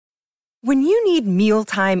When you need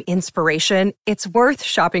mealtime inspiration, it's worth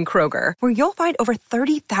shopping Kroger, where you'll find over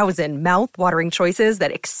 30,000 mouth-watering choices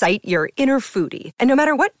that excite your inner foodie. And no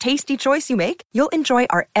matter what tasty choice you make, you'll enjoy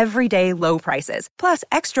our everyday low prices, plus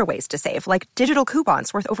extra ways to save, like digital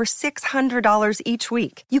coupons worth over $600 each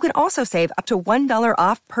week. You can also save up to $1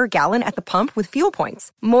 off per gallon at the pump with fuel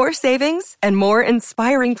points. More savings and more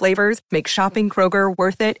inspiring flavors make shopping Kroger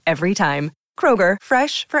worth it every time. Kroger,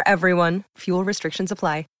 fresh for everyone. Fuel restrictions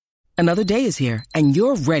apply. Another day is here, and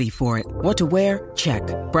you're ready for it. What to wear? Check.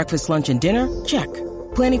 Breakfast, lunch, and dinner? Check.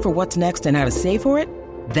 Planning for what's next and how to save for it?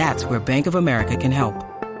 That's where Bank of America can help.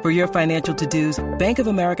 For your financial to-dos, Bank of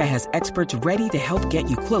America has experts ready to help get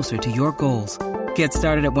you closer to your goals. Get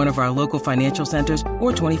started at one of our local financial centers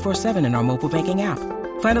or 24/7 in our mobile banking app.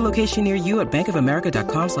 Find a location near you at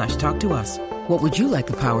bankofamerica.com/talktous. What would you like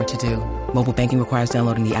the power to do? Mobile banking requires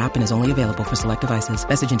downloading the app and is only available for select devices.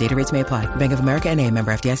 Message and data rates may apply. Bank of America N.A.,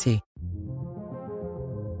 member FDIC.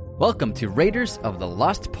 Welcome to Raiders of the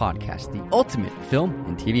Lost Podcast, the ultimate film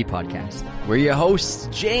and TV podcast. We're your hosts,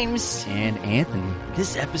 James and Anthony.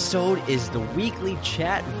 This episode is the Weekly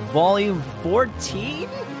Chat Volume 14.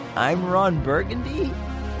 I'm Ron Burgundy.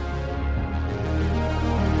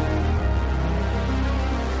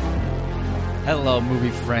 Hello,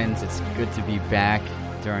 movie friends. It's good to be back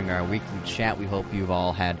during our weekly chat. We hope you've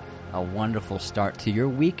all had a wonderful start to your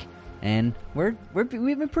week. And we've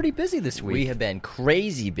been pretty busy this week. We have been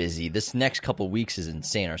crazy busy. This next couple of weeks is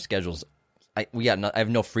insane. Our schedules, I have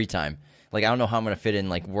no free time. Like, I don't know how I'm going to fit in,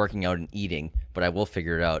 like, working out and eating, but I will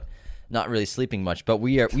figure it out. Not really sleeping much, but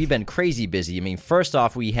we've been crazy busy. I mean, first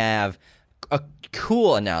off, we have a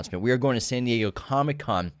cool announcement. We are going to San Diego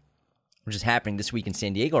Comic-Con, which is happening this week in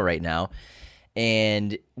San Diego right now.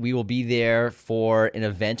 And we will be there for an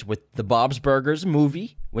event with the Bob's Burgers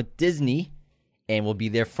movie with Disney. And we'll be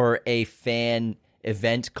there for a fan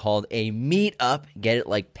event called a meetup. Get it,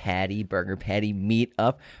 like Patty, Burger Patty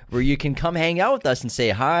meetup, where you can come hang out with us and say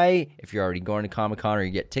hi if you're already going to Comic-Con or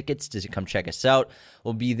you get tickets to come check us out.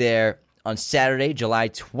 We'll be there on Saturday, July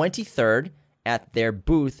 23rd at their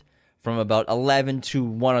booth from about 11 to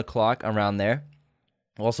 1 o'clock around there.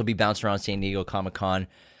 We'll also be bouncing around San Diego Comic-Con.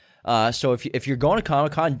 So if you're going to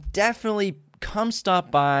Comic-Con, definitely come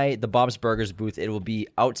stop by the Bob's Burgers booth. It will be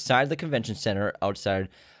outside the convention center,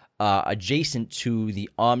 adjacent to the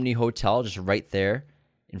Omni Hotel, just right there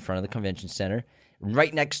in front of the convention center,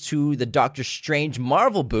 right next to the Doctor Strange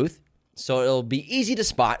Marvel booth. So it'll be easy to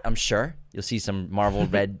spot, I'm sure. You'll see some Marvel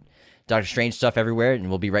red Doctor Strange stuff everywhere, and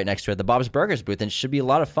we'll be right next to it at the Bob's Burgers booth. And it should be a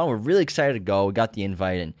lot of fun. We're really excited to go. We got the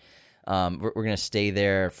invite, and we're going to stay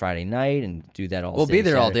there Friday night and do that all day. We'll be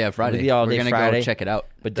there Saturday. all day on Friday. We're going to go check it out,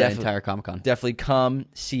 but the entire Comic-Con. Definitely come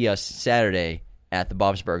see us Saturday at the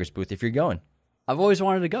Bob's Burgers booth if you're going. I've always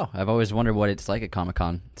wanted to go. I've always wondered what it's like at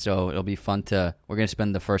Comic-Con. So it'll be fun we're going to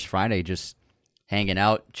spend the first Friday just hanging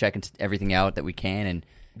out, checking everything out that we can, and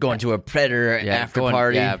going to a Predator after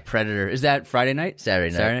party. Yeah, Predator. Is that Friday night?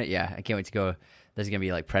 Saturday night. Yeah, I can't wait to go. There's going to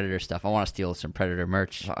be like Predator stuff. I want to steal some Predator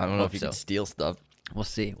merch. I don't know if you can steal stuff. We'll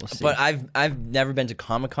see. But I've never been to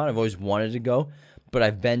Comic-Con. I've always wanted to go, but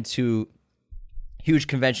I've been to huge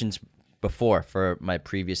conventions before for my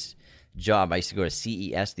previous job. I used to go to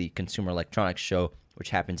CES, the Consumer Electronics Show, which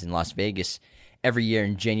happens in Las Vegas every year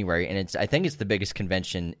in January, and I think it's the biggest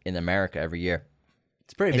convention in America every year.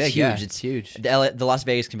 It's pretty big. Huge. Yeah, it's huge. The Las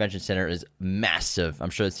Vegas Convention Center is massive.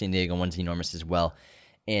 I'm sure the San Diego one's enormous as well.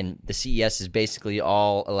 And the CES is basically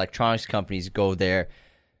all electronics companies go there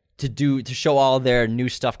to show all their new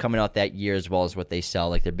stuff coming out that year, as well as what they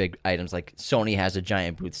sell, like their big items. Like Sony has a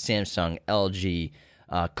giant booth, Samsung, LG,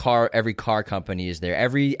 every car company is there.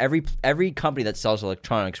 Every company that sells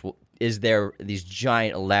electronics is there. These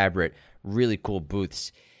giant, elaborate, really cool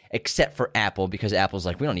booths, except for Apple, because Apple's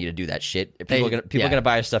like, we don't need to do that shit. People are gonna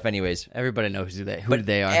buy our stuff anyways. Everybody knows who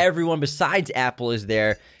they are. Everyone besides Apple is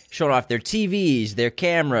there, showing off their TVs, their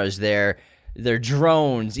cameras, their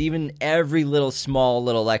drones, even every small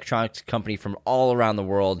little electronics company from all around the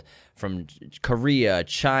world, from Korea,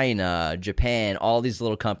 China, Japan, all these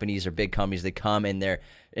little companies are big companies. They come and they're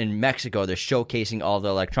in Mexico. They're showcasing all the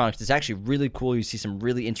electronics. It's actually really cool. You see some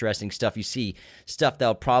really interesting stuff. You see stuff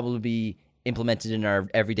that'll probably be implemented in our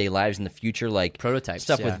everyday lives in the future, like prototypes,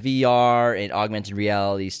 stuff with VR and augmented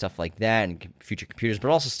reality, stuff like that, and future computers, but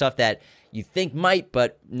also stuff that you think might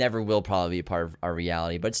but never will probably be a part of our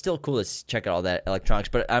reality. But it's still cool to check out all that electronics.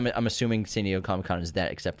 But I'm assuming San Diego Comic-Con is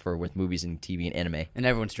that, except for with movies and TV and anime. And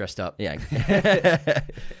everyone's dressed up. Yeah.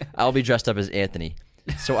 I'll be dressed up as Anthony.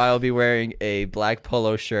 So I'll be wearing a black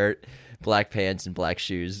polo shirt, black pants, and black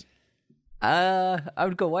shoes. I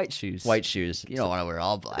would go white shoes. White shoes. You don't want to wear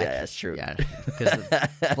all black. Yeah, that's true. Yeah, because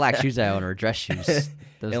the black shoes I own are dress shoes.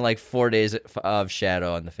 Those, And like 4 days of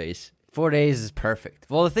shadow on the face. 4 days is perfect.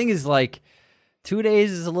 Well, the thing is, like, 2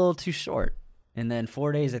 days is a little too short. And then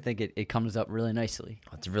 4 days, I think it comes up really nicely.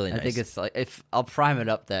 Oh, it's really nice. I think it's like, if I'll prime it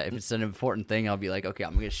up that if it's an important thing, I'll be like, okay,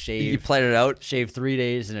 I'm going to shave. You plan it out? Shave 3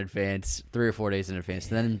 days in advance, 3 or 4 days in advance.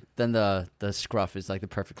 And then the scruff is like the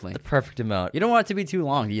perfect length. The perfect amount. You don't want it to be too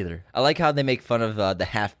long either. I like how they make fun of the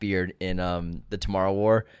half beard in the Tomorrow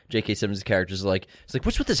War. J.K. Simmons' character is like, it's like,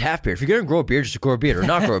 what's with this half beard? If you're gonna grow a beard, just grow a beard or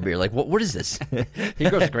not grow a beard. Like, what is this? He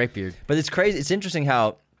grows a great beard. But it's crazy. It's interesting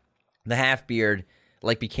how the half beard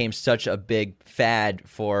like became such a big fad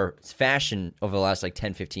for fashion over the last like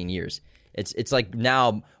 10, 15 years. It's like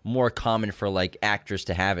now more common for like actors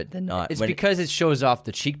to have it than not. It's because it shows off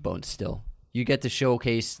the cheekbones still. You get to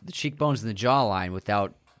showcase the cheekbones and the jawline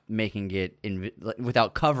without making it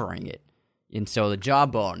without covering it. And so the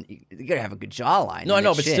jawbone, you gotta have a good jawline. No, I and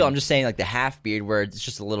know, the but chin. still, I'm just saying like the half beard where it's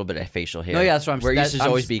just a little bit of facial hair. No, yeah, that's what I'm where it saying. used to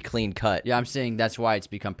always be clean cut. Yeah, I'm saying that's why it's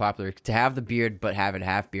become popular to have the beard, but have it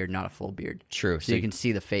half beard, not a full beard. True. So you can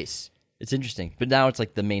see the face. It's interesting, but now it's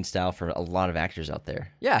like the main style for a lot of actors out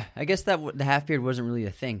there. Yeah, I guess that the half beard wasn't really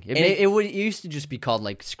a thing. It used to just be called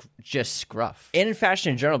like just scruff. And in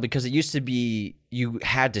fashion in general, because it used to be you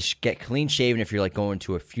had to get clean shaven if you're like going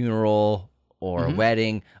to a funeral or a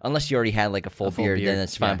wedding, unless you already had like a full beard, then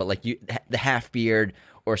that's fine. yeah. But like the half beard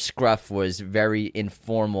or scruff was very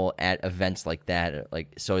informal at events like that.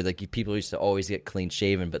 Like so, like people used to always get clean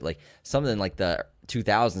shaven, but like something like the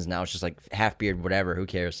 2000s now, it's just like half beard, whatever. Who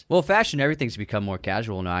cares? Well, fashion, everything's become more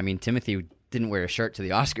casual now. I mean, Timothy didn't wear a shirt to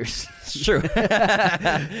the Oscars. It's true.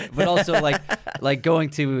 But also like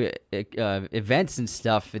going to events and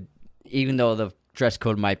stuff, even though the dress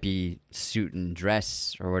code might be suit and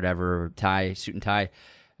dress or whatever, or suit and tie,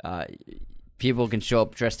 people can show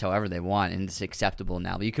up dressed however they want, and it's acceptable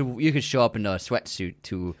now. But you could show up in a sweatsuit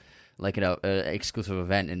to like an exclusive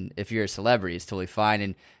event, and if you're a celebrity, it's totally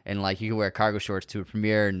fine. And like you can wear cargo shorts to a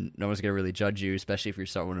premiere, and no one's gonna really judge you, especially if you're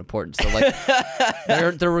someone important. So like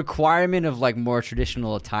the requirement of like more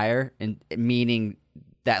traditional attire, and meaning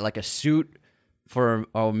that like a suit for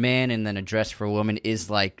a man and then a dress for a woman is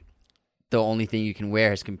like the only thing you can wear,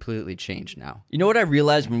 has completely changed now. You know what I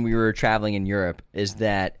realized when we were traveling in Europe is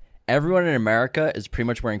that everyone in America is pretty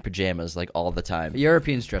much wearing pajamas like all the time.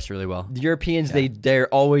 Europeans dress really well. The Europeans, they're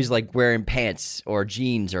always like wearing pants or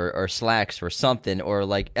jeans or slacks or something, or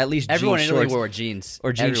like at least Everyone jean in Italy shorts wore jeans.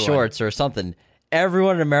 or jean Everyone. shorts or something.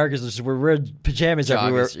 Everyone in America is just we're wearing pajamas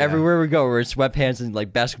everywhere. Joggers, yeah. Everywhere we go, we're in sweatpants and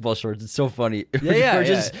like basketball shorts. It's so funny. Yeah,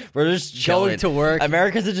 we're just chilling. Going to work.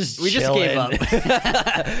 Americans are just We just chilling. gave up.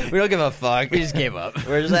 We don't give a fuck. We just gave up.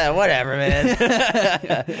 We're just like, whatever, man.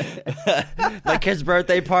 My kid's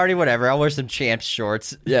birthday party, whatever. I'll wear some Champs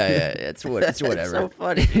shorts. Yeah, it's whatever. It's so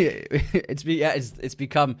funny. It's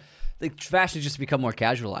become, the fashion's just become more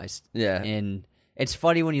casualized. Yeah. And it's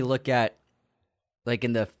funny when you look at, like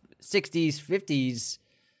in the 60s, 50s,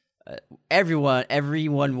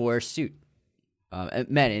 everyone wore a suit.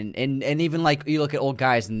 Men and even like you look at old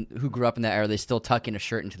guys and who grew up in that era, they still tuck in a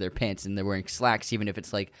shirt into their pants and they're wearing slacks, even if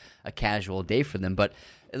it's like a casual day for them. But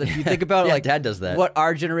if you think about Yeah, like Dad does that. what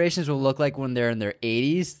our generations will look like when they're in their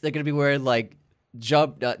 80s, they're gonna be wearing like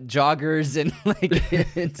joggers and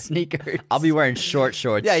like and sneakers. I'll be wearing short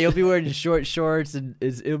shorts. Yeah, you'll be wearing short shorts, and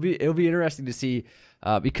it'll be interesting to see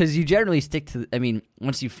because you generally stick to. I mean,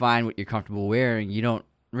 once you find what you're comfortable wearing, you don't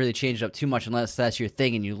really change it up too much unless that's your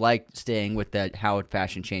thing and you like staying with that how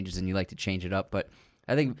fashion changes and you like to change it up. But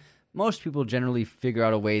I think most people generally figure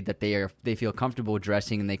out a way that they feel comfortable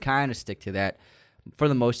dressing, and they kind of stick to that for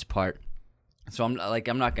the most part. So I'm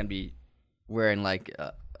not gonna be wearing like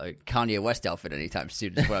a Kanye West outfit anytime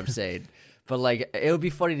soon, is what I'm saying. But like, it would be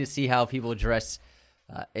funny to see how people dress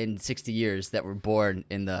in 60 years that were born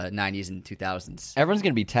in the 90s and 2000s. Everyone's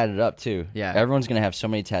gonna be tatted up too. Yeah. Everyone's gonna have so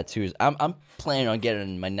many tattoos. I'm planning on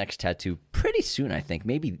getting my next tattoo pretty soon. I think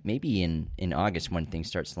maybe in August when things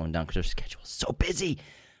start slowing down because our schedule's so busy.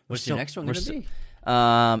 What's your next one going to be?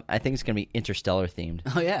 I think it's gonna be Interstellar themed.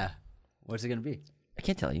 Oh, yeah. What's it going to be? I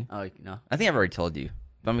can't tell you. Oh, no. I think I've already told you,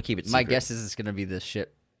 but I'm gonna keep it secret. My guess is it's going to be this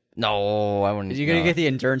shit. No, I wouldn't. You're going to get the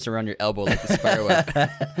endurance around your elbow like the spider web.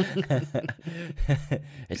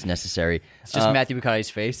 It's necessary. It's just Matthew McConaughey's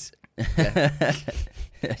face.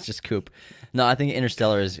 It's just Coop. No, I think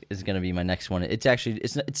Interstellar is going to be my next one. It's actually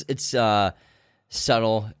it's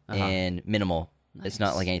subtle and minimal. Nice. It's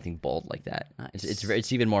not like anything bold like that. Nice.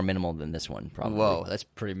 It's even more minimal than this one. Probably. Whoa, that's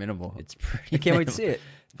pretty minimal. It's pretty. I can't wait to minimal. see it.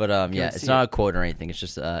 But yeah, wait to it's see not it. a quote or anything. It's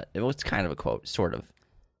just it's kind of a quote, sort of.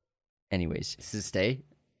 Anyways, Does it stay?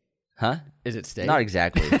 Huh? Is it stay? Not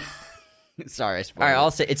exactly. Sorry, I All spoiled right, it. I'll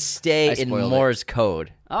say it's stay in spoiled it. Morse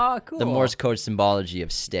code. Oh, cool. The Morse code symbology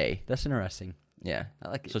of stay. That's interesting. Yeah. I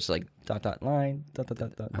like it. So it's like dot, dot, line, dot, dot,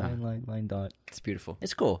 dot, dot, line, dot. It's beautiful.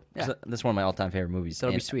 It's cool. Yeah. That's one of my all-time favorite movies.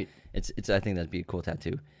 That'll be And sweet. It's. I think that'd be a cool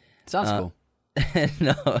tattoo. Sounds cool.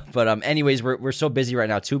 No, but anyways, we're so busy right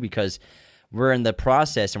now too because we're in the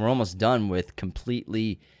process and we're almost done with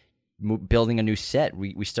completely building a new set.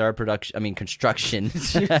 We started construction.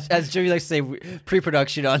 As Jimmy likes to say,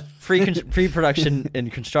 pre-production on pre-production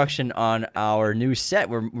and construction on our new set.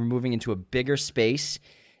 We're moving into a bigger space,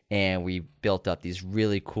 and we built up these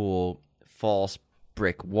really cool false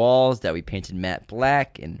brick walls that we painted matte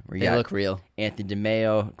black, and They look real. Anthony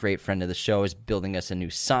DeMeo, great friend of the show, is building us a new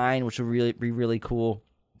sign, which will really be really cool.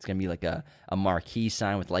 It's gonna be like a marquee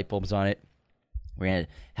sign with light bulbs on it. We're gonna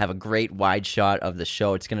have a great wide shot of the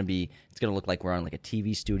show. It's gonna look like we're on like a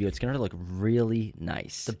TV studio. It's gonna look really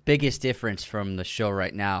nice. The biggest difference from the show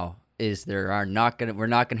right now is we're not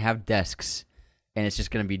gonna have desks, and it's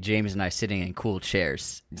just gonna be James and I sitting in cool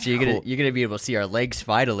chairs. So you're gonna be able to see our legs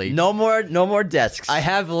finally. No more desks. I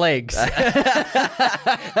have legs. I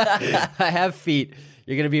have feet.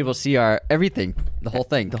 You're gonna be able to see our everything, the whole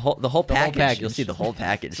thing, the whole package. package. You'll see the whole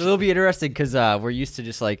package. So it'll be interesting because we're used to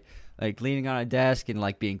just like leaning on a desk and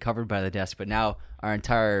like being covered by the desk, but now our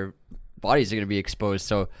entire bodies are gonna be exposed.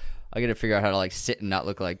 So I gotta figure out how to like sit and not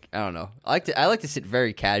look like, I don't know. I like to sit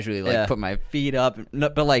very casually, like put my feet up,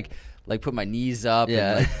 but like put my knees up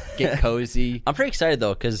and like get cozy. I'm pretty excited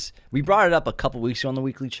though because we brought it up a couple weeks ago on the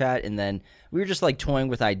weekly chat, and then we were just like toying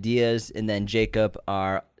with ideas, and then Jacob,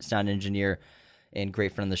 our sound engineer and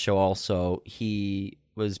great friend of the show, also he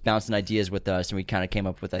was bouncing ideas with us, and we kind of came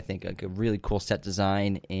up with, I think, like a really cool set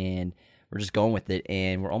design, and we're just going with it,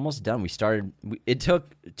 and we're almost done. It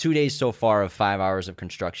took 2 days so far of 5 hours of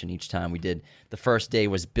construction each time we did. The first day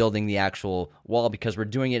was building the actual wall because we're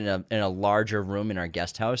doing it in a larger room in our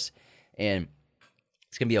guest house, and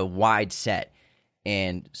it's going to be a wide set.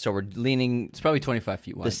 And so we're leaning. It's probably 25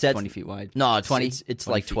 feet wide. The set's 20 feet wide. No, it's 20. It's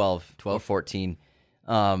like 12 or 14.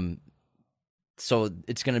 So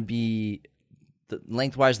it's going to be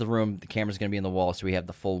lengthwise the room. The camera's going to be in the wall, so we have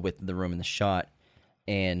the full width of the room in the shot.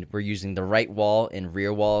 And we're using the right wall and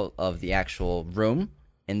rear wall of the actual room.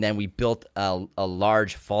 And then we built a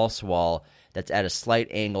large false wall that's at a slight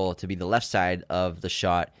angle to be the left side of the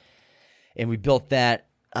shot. And we built that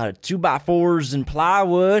 2x4s and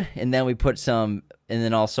plywood. And then we put some, and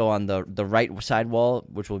then also on the right side wall,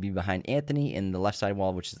 which will be behind Anthony, and the left side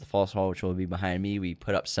wall, which is the false wall, which will be behind me, we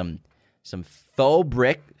put up some faux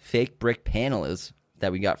brick, fake brick panels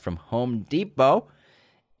that we got from Home Depot,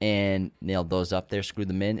 and nailed those up there, screwed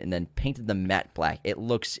them in, and then painted them matte black. It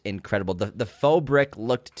looks incredible. The faux brick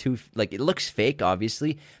looked it looks fake,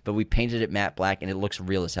 obviously, but we painted it matte black, and it looks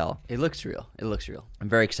real as hell. It looks real. I'm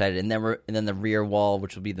very excited. And then the rear wall,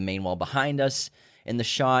 which will be the main wall behind us in the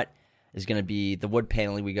shot, is going to be the wood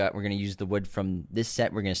paneling we got. We're going to use the wood from this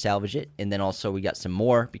set. We're going to salvage it. And then also we got some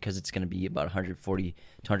more because it's going to be about 140 to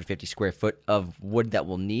 150 square foot of wood that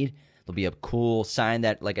we'll need. There'll be a cool sign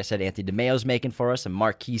that, like I said, Anthony DeMeo's making for us, a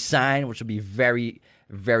marquee sign, which will be very,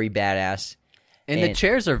 very badass. And the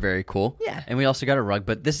chairs are very cool. Yeah. And we also got a rug,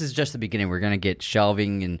 but this is just the beginning. We're going to get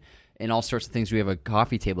shelving and all sorts of things. We have a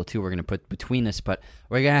coffee table, too, we're going to put between us. But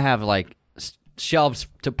we're going to have, like, shelves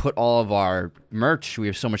to put all of our merch. We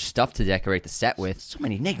have so much stuff to decorate the set with. So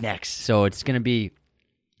many knickknacks. So it's going to be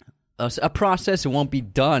a process. It won't be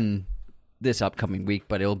done this upcoming week,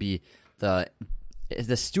 but it'll be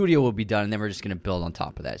the studio will be done, and then we're just going to build on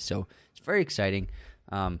top of that. So it's very exciting.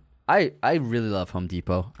 I really love Home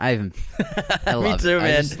Depot. I love Me too, it.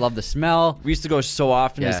 man. I just love the smell. We used to go so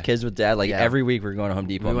often as Yeah. kids with Dad. Like Yeah. every week we're going to Home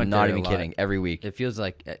Depot. We I'm went not there even a lot. kidding. Every week. It feels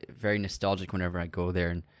like very nostalgic whenever I go there,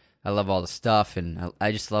 and I love all the stuff, and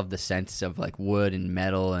I just love the sense of like wood and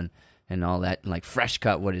metal and all that. And like fresh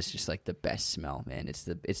cut wood is just like the best smell, man. It's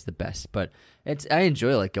the best. But I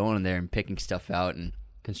enjoy like going in there and picking stuff out, and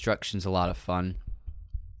construction's a lot of fun.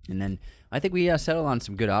 And then I think we settle on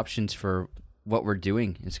some good options for what we're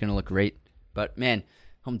doing. It's going to look great. But, man,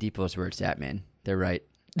 Home Depot is where it's at, man. They're right.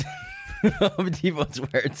 Home Depot's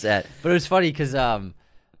where it's at. But it was funny because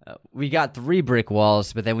we got 3 brick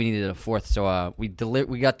walls, but then we needed a 4th. So we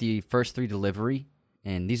got the first 3 delivery.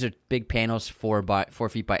 And these are big panels, 4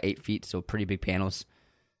 feet by 8 feet, so pretty big panels.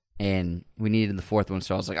 And we needed the 4th one,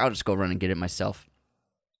 so I was like, I'll just go run and get it myself.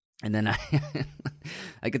 And then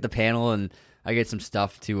I get the panel, and I get some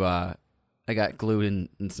stuff to I got glue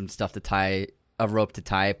and some stuff to tie, a rope to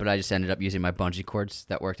tie it, but I just ended up using my bungee cords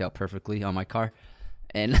that worked out perfectly on my car.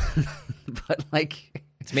 And but like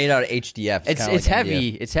It's made out of HDF. it's kinda like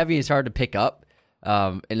heavy. MDF. It's heavy. It's hard to pick up.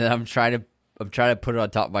 And then I'm trying to put it on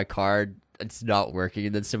top of my car. It's not working.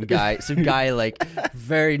 And then some guy like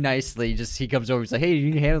very nicely he comes over. He's like, "Hey,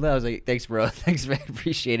 you can handle that?" I was like, "Thanks, bro. Thanks, man.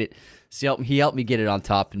 Appreciate it." So he helped me get it on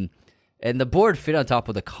top, and the board fit on top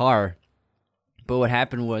of the car. But what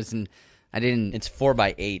happened was, and I didn't. It's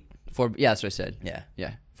 4x8. Yeah, that's what I said.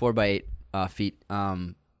 Yeah. 4x8 feet.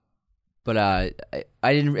 But I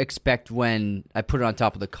didn't expect when I put it on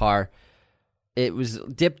top of the car. It was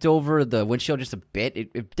dipped over the windshield just a bit.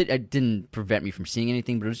 It didn't prevent me from seeing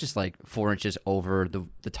anything, but it was just like 4 inches over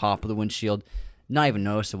the top of the windshield. Not even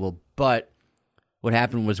noticeable. But what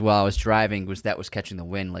happened was while I was driving that was catching the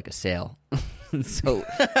wind like a sail. so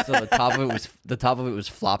the top of it was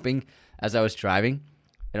flopping as I was driving,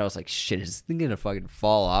 and I was like, "Shit, is this thing gonna fucking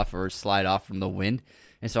fall off or slide off from the wind?"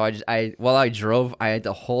 And so while I drove, I had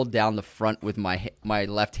to hold down the front with my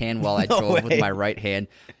left hand while I drove with my right hand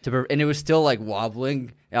and it was still like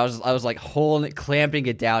wobbling. And I was like holding it, clamping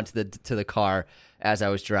it down to the car as I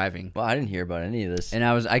was driving. Well, I didn't hear about any of this. And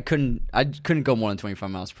I couldn't go more than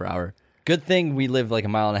 25 miles per hour. Good thing we live like a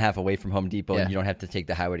mile and a half away from Home Depot, Yeah. and you don't have to take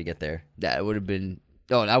the highway to get there. That would have been.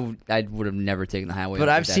 Oh, I would have never taken the highway. But with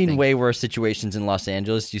I've that seen thing. way worse situations in Los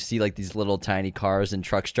Angeles. You see like these little tiny cars and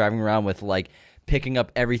trucks driving around with like picking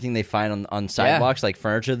up everything they find on sidewalks, like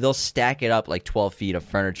furniture. They'll stack it up like 12 feet of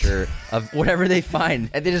furniture of whatever they find.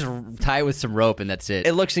 And they just tie it with some rope, and that's it.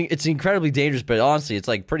 It's incredibly dangerous, but honestly, it's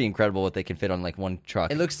like pretty incredible what they can fit on like one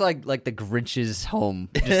truck. It looks like the Grinch's home,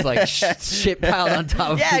 just like shit piled on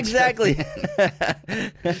top of Yeah, each exactly.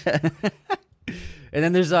 And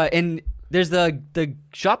then there's the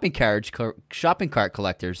shopping cart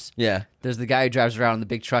collectors. Yeah. There's the guy who drives around in the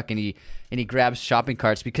big truck and he grabs shopping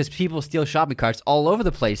carts because people steal shopping carts all over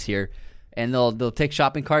the place here, and they'll take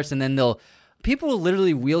shopping carts and then people will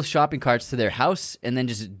literally wheel shopping carts to their house and then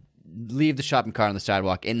just leave the shopping cart on the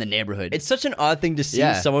sidewalk in the neighborhood. It's such an odd thing to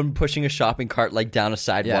see someone pushing a shopping cart like down a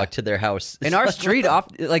sidewalk to their house. In our street,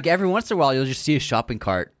 like every once in a while, you'll just see a shopping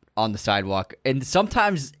cart on the sidewalk, and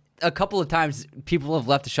sometimes. A couple of times, people have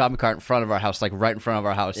left a shopping cart in front of our house, like right in front of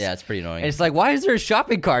our house. Yeah, it's pretty annoying. And it's like, why is there a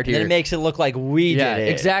shopping cart here? And it makes it look like we did it.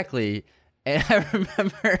 Exactly. And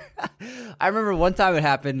I remember one time it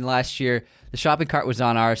happened last year. The shopping cart was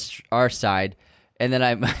on our side, and then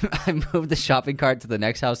I moved the shopping cart to the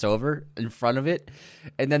next house over in front of it,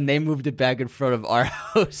 and then they moved it back in front of our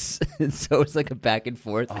house, and so it was like a back and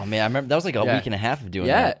forth. Oh man, I remember that was like a week and a half of doing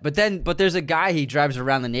that. Yeah, but there's a guy, he drives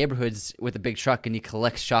around the neighborhoods with a big truck, and he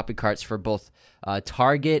collects shopping carts for both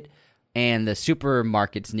Target and the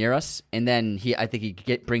supermarkets near us, and then I think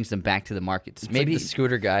he brings them back to the markets. It's maybe like the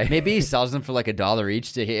scooter guy. Maybe he sells them for like $1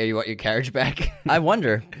 each to hear you want your carriage back. I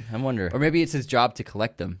wonder. Or maybe it's his job to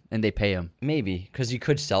collect them, and they pay him. Maybe because you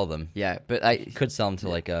could sell them. Yeah, but you could sell them to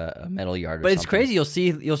like a metal yard. But it's crazy. You'll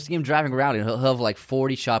see him driving around, and he'll have like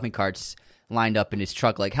 40 shopping carts lined up in his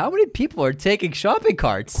truck. Like, how many people are taking shopping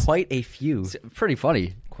carts? Quite a few. It's pretty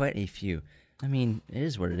funny. Quite a few. I mean, it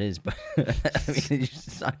is what it is, but I mean,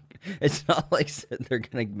 it's not like they're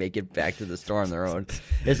gonna make it back to the store on their own.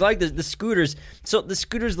 It's like the scooters. So the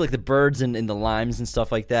scooters, like the Birds and the Limes and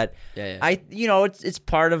stuff like that. Yeah. It's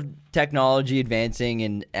part of technology advancing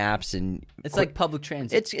and apps, and it's like public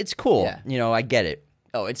transit. It's cool. Yeah. I get it.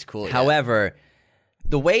 Oh, it's cool. However,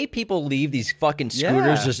 the way people leave these fucking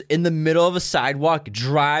scooters just in the middle of a sidewalk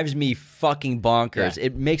drives me fucking bonkers. Yeah.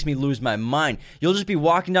 It makes me lose my mind. You'll just be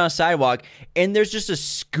walking down a sidewalk, and there's just a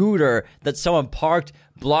scooter that someone parked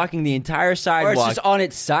blocking the entire sidewalk. Or it's just on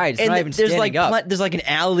its side. It's not even standing up. There's like an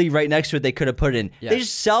alley right next to it they could have put in. Yeah. They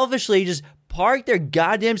just selfishly just park their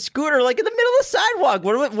goddamn scooter like in the middle of the sidewalk.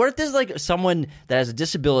 What if there's like someone that has a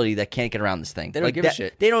disability that can't get around this thing? They don't give a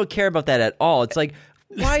shit. They don't care about that at all. It's like,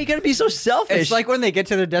 why are you gonna be so selfish? It's like when they get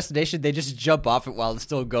to their destination, they just jump off it while it's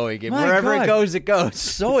still going. And My wherever God. it goes, it goes.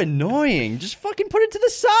 So annoying. Just fucking put it to the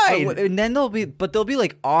side. And then they'll be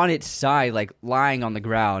like on its side, like lying on the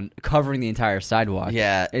ground, covering the entire sidewalk.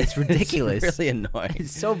 Yeah, It's ridiculous. It's really annoying.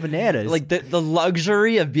 It's so bananas. Like the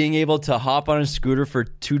luxury of being able to hop on a scooter for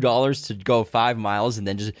 $2 to go 5 miles and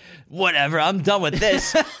then just whatever. I'm done with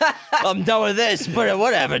this. I'm done with this. But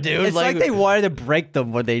whatever, dude. it's like they wanted to break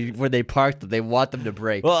them when they parked them. They want them to break.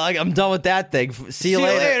 Well, I'm done with that thing. See you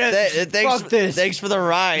later. Fuck this. Thanks for the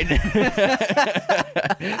ride.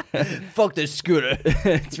 Fuck this scooter.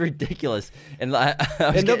 It's ridiculous. And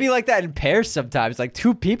They'll be like that in pairs sometimes. Like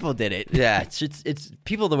 2 people did it. Yeah, it's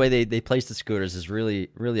people, the way they place the scooters is really,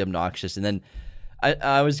 really obnoxious. And then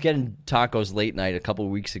I was getting tacos late night a couple of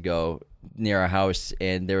weeks ago near our house,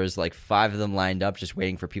 and there was like 5 of them lined up just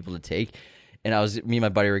waiting for people to take. And me and my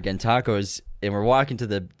buddy were getting tacos, and we're walking to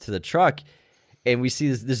the truck, and we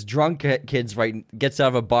see this drunk kid's gets out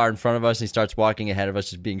of a bar in front of us, and he starts walking ahead of us,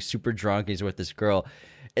 just being super drunk. He's with this girl,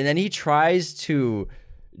 and then he tries to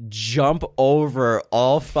jump over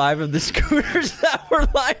all 5 of the scooters that were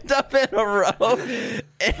lined up in a row.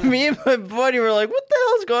 And me and my buddy were like, what the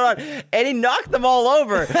hell's going on? And he knocked them all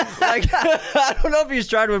over. Like, I don't know if he was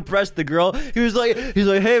trying to impress the girl. He was like,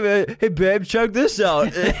 hey man, hey babe, check this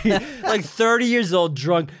out. Like 30 years old,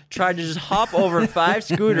 drunk, tried to just hop over 5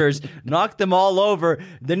 scooters, knocked them all over.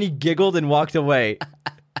 Then he giggled and walked away.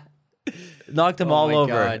 Knocked them all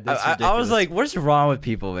over. God, I was like, what's wrong with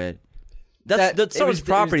people, man? That's someone's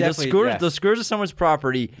property. The scooters are someone's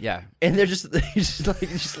property. Yeah, and they're just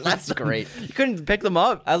that's great. You couldn't pick them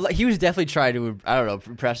up. He was definitely trying to, I don't know,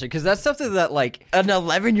 impress her, because that's something that like an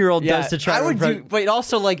 11-year-old does to try. But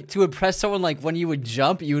also like to impress someone, like when you would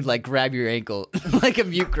jump, you would like grab your ankle like a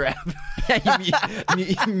mute grab.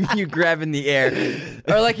 you grab in the air,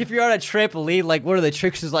 or like if you're on a trampoline, like one of the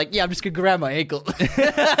tricks is like, I'm just gonna grab my ankle.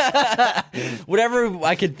 Whatever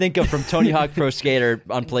I could think of from Tony Hawk Pro Skater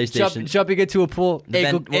on PlayStation. Jumping into a pool,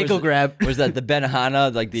 ankle grab. Was that the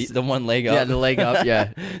Benihana, like the one leg up? Yeah, the leg up.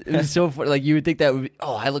 Yeah, it was so funny. Like you would think that would be,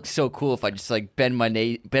 I look so cool if I just like bend my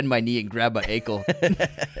knee and grab my ankle.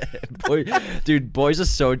 Boys are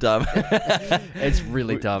so dumb. It's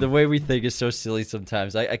really dumb. The way we think is so silly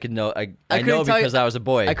sometimes. I know because I was a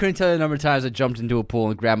boy. I couldn't tell you the number of times I jumped into a pool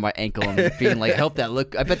and grabbed my ankle and being like, I bet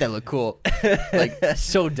that looked cool. Like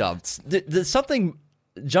so dumb.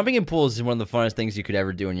 Jumping in pools is one of the funnest things you could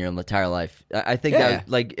ever do in your entire life. I think that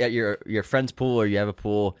like at your friend's pool, or you have a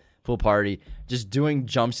pool party, just doing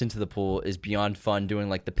jumps into the pool is beyond fun. Doing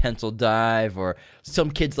like the pencil dive, or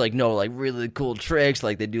some kids like really cool tricks,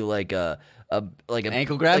 like they do like an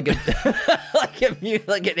ankle grab, like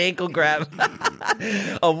an ankle grab,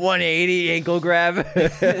 a 180 ankle grab.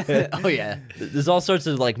 Oh yeah, there's all sorts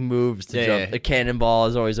of like moves to jump. Yeah. A cannonball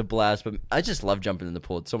is always a blast, but I just love jumping in the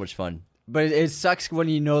pool. It's so much fun. But it sucks when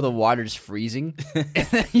you know the water's freezing, and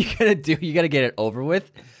then you gotta get it over with.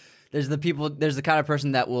 There's the kind of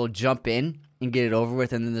person that will jump in and get it over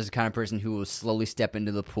with, and then there's the kind of person who will slowly step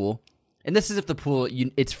into the pool. And this is if the pool,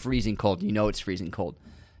 it's freezing cold. You know it's freezing cold.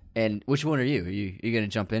 And which one are you? Are you gonna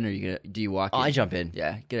jump in, or do you walk in? I jump in.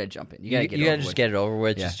 Yeah, gotta jump in. You gotta just get it over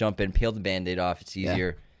with. Yeah. Just jump in, peel the Band-Aid off. It's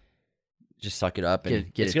easier. Yeah. Just suck it up,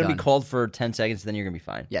 and it's going to be cold for 10 seconds, then you're going to be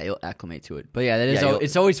fine. Yeah, you'll acclimate to it. But yeah,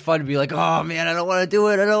 it's always fun to be like, oh man, I don't want to do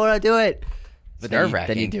it. But it's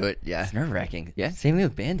nerve-wracking. Then you do it, yeah. It's nerve-wracking. Yeah. Same thing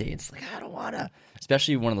with Band-Aids. Like, I don't want to.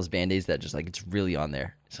 Especially one of those Band-Aids that just, like, it's really on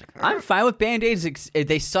there. It's like, I'm fine with Band-Aids.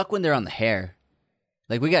 They suck when they're on the hair.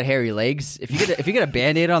 Like, we got hairy legs. If you get a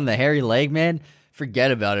Band-Aid on the hairy leg, man,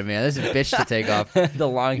 forget about it, man. This is a bitch to take off. The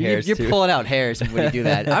long hairs, You're pulling out hairs when you do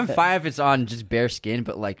that. I'm fine if it's on just bare skin,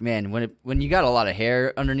 but like, man, when you got a lot of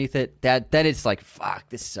hair underneath it, then it's like, fuck,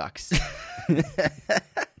 this sucks.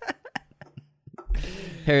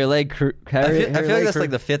 Hairy leg. I feel like that's like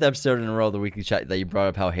the 5th episode in a row of the weekly chat that you brought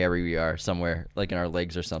up how hairy we are somewhere, like in our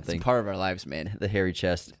legs or something. It's part of our lives, man. The hairy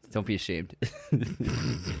chest. Don't be ashamed.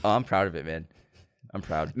 Oh, I'm proud of it, man. I'm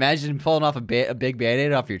proud. Imagine pulling off a big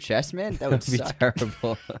Band-Aid off your chest, man. That would be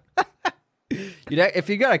terrible. If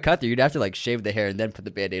you got a cut there, you'd have to like shave the hair and then put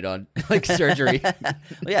the Band-Aid on, like surgery. Well,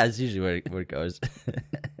 yeah, it's usually where it goes.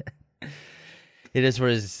 It is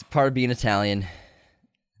what is part of being Italian.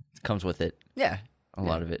 It comes with it. Yeah, a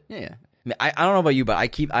lot of it. Yeah. I don't know about you, but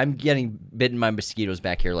I'm getting bitten by mosquitoes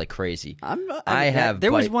back here like crazy.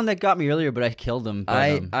 There was one that got me earlier, but I killed him.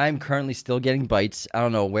 But, I'm currently still getting bites. I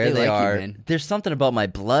don't know where they are. There's something about my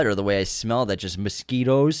blood or the way I smell that just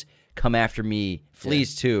mosquitoes come after me.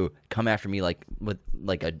 Fleas too come after me like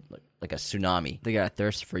a tsunami. They got a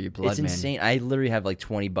thirst for your blood. It's insane. I literally have like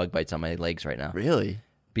 20 bug bites on my legs right now. Really?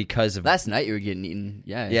 Because of last night you were getting eaten.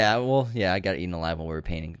 Yeah. Well, I got eaten alive while we were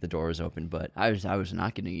painting. The door was open, but I was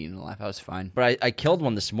not getting eaten alive. I was fine. But I killed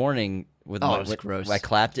one this morning with it was gross. I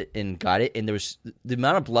clapped it and got it, and there was the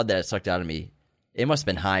amount of blood that it sucked out of me. It must have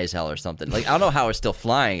been high as hell or something. Like I don't know how it's still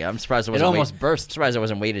flying. I'm surprised it wasn't. It almost burst. Surprised I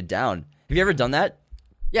wasn't weighted down. Have you ever done that?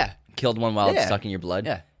 Yeah. Killed one while it's sucking your blood.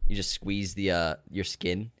 Yeah. You just squeeze the your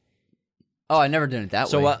skin. Oh, I never did it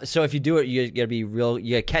that way. So if you do it, you gotta be real.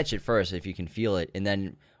 You gotta catch it first if you can feel it, and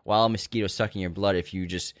then while a mosquito's sucking your blood, if you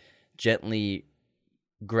just gently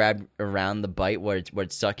grab around the bite where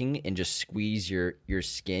it's sucking and just squeeze your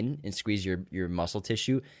skin and squeeze your muscle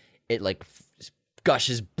tissue, it like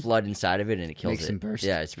gushes blood inside of it and it kills Makes it. Him burst.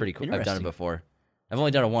 Yeah, it's pretty cool. I've done it before. I've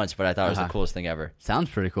only done it once, but I thought it was the coolest thing ever. Sounds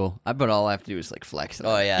pretty cool. I bet all I have to do is like flex.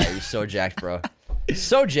 Oh yeah, you're so jacked, bro.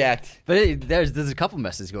 So jacked. But there's a couple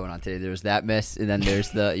messes going on today. There's that mess, and then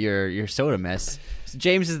there's your soda mess.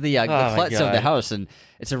 James is the my klutz of the God. house, and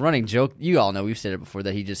it's a running joke. You all know we've said it before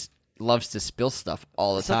that he just loves to spill stuff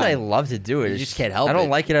all the It's not that I time. love to do it. You It's just can't help I don't it.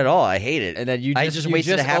 like it at all. I hate it. And then I just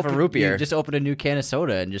wasted a half a root beer. You just open a new can of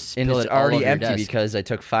soda and just and spill it's it all already over your empty desk. because I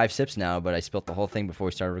took 5 sips now, but I spilled the whole thing before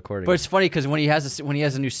we started recording. But it's funny because when he has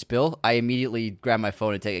a new spill, I immediately grab my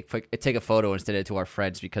phone and take a photo and send it to our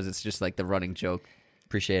friends because it's just like the running joke.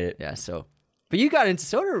 Appreciate it. Yeah. So, but you got into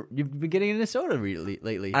soda. You've been getting into soda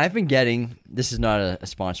lately. I've been getting. This is not a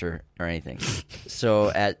sponsor or anything. So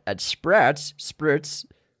at Sprouts,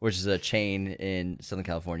 which is a chain in Southern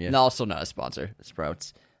California, And also not a sponsor.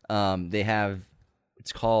 Sprouts. They have.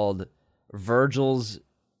 It's called Virgil's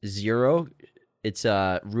Zero. It's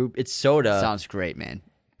it's soda, Sounds great, man.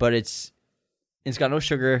 but it's got no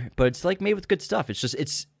sugar, but it's like made with good stuff.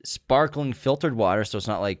 It's sparkling filtered water, so it's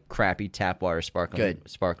not like crappy tap water. Sparkling,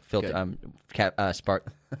 Good.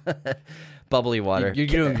 bubbly water. You're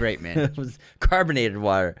doing great, man. It was carbonated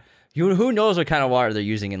water. Who knows what kind of water they're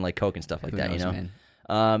using in like Coke and stuff like Who that, knows, you know?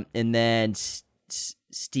 man? And then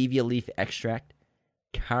stevia leaf extract,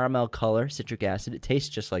 caramel color, citric acid. It tastes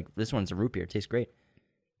just like this one's a root beer. It tastes great.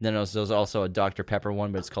 Then there's also a Dr. Pepper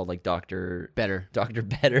one, but it's called like Dr. Better.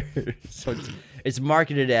 So it's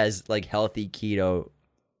marketed as like healthy keto.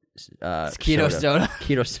 It's keto soda.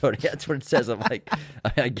 Keto soda. Yeah, that's what it says. I'm like,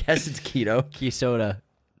 I guess it's keto. Key soda.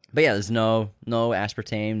 But yeah, there's no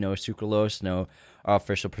aspartame, no sucralose, no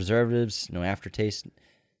artificial preservatives, no aftertaste.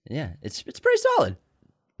 Yeah, it's pretty solid.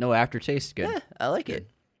 No aftertaste. Good. Yeah, I like it.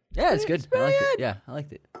 Yeah, it's good. It's pretty I liked good. it. Yeah, I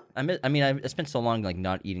liked it. I spent so long like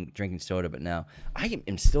not drinking soda, but now I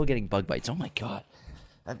am still getting bug bites. Oh my god,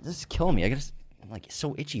 this is killing me. I'm like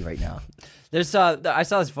so itchy right now. There's I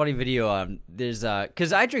saw this funny video. There's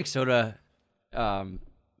because I drink soda,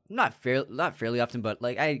 not fairly often, but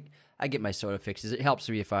like I get my soda fixes. It helps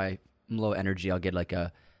me if I'm low energy. I'll get like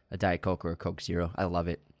a Diet Coke or a Coke Zero. I love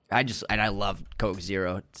it. I love Coke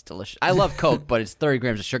Zero. It's delicious. I love Coke, but it's 30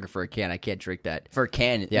 grams of sugar for a can. I can't drink that. For a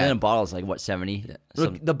can, Yeah. and then a bottle is like what 70.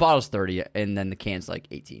 Look, the bottle's 30, and then the can's like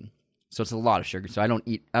 18. So it's a lot of sugar. So I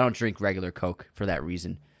don't drink regular Coke for that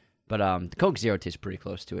reason. But the Coke Zero tastes pretty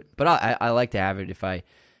close to it. But I like to have it if it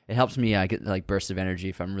helps me get like bursts of energy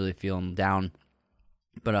if I'm really feeling down.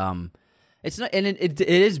 But it's not, and it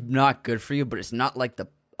is not good for you. But it's not like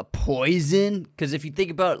a poison, because if you think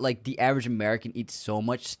about like the average American eats so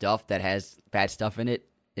much stuff that has bad stuff in it,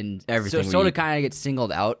 and Everything so we soda eat. kind of gets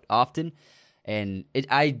singled out often. And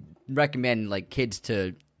I recommend like kids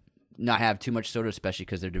to not have too much soda, especially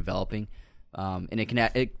because they're developing. And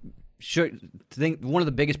one of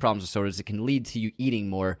the biggest problems with soda is it can lead to you eating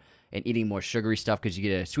more sugary stuff because you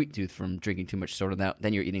get a sweet tooth from drinking too much soda.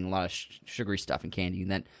 Then you're eating a lot of sugary stuff and candy, and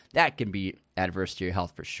then that can be adverse to your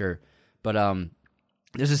health for sure. But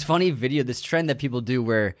there's this funny video, this trend that people do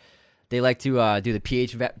where they like to do the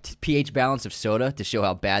pH balance of soda to show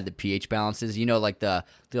how bad the pH balance is. You know, like they'll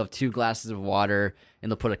have 2 glasses of water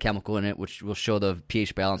and they'll put a chemical in it which will show the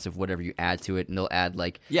pH balance of whatever you add to it, and they'll add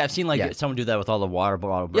like Yeah, I've seen someone do that with all the water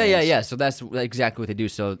bottle brands. yeah. So that's exactly what they do.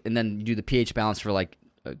 So and then you do the pH balance for like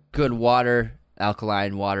a good water,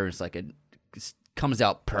 alkaline water. It's like it comes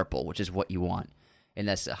out purple, which is what you want, and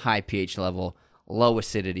that's a high pH level. Low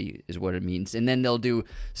acidity is what it means. And then they'll do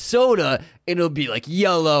soda, and it'll be like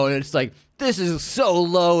yellow, and it's like, this is so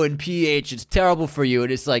low in pH, it's terrible for you.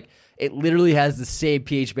 And it's like, it literally has the same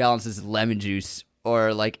pH balance as lemon juice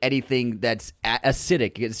or like anything that's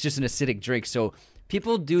acidic. It's just an acidic drink. So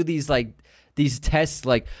people do these tests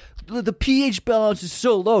like, the pH balance is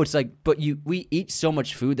so low. It's like, but we eat so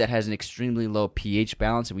much food that has an extremely low pH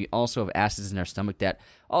balance, and we also have acids in our stomach that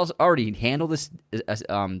also already handle this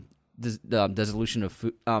the dissolution of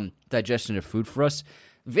food, digestion of food for us.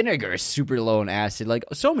 Vinegar is super low in acid. Like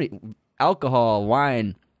so many alcohol,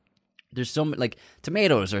 wine. There's so many, like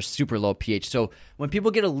tomatoes are super low pH. So when people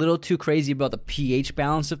get a little too crazy about the pH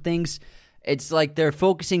balance of things, it's like they're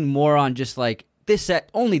focusing more on just like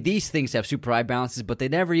only these things have super high balances, but they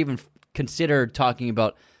never even consider talking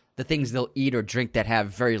about the things they'll eat or drink that have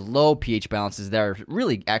very low pH balances that are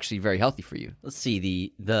really actually very healthy for you. Let's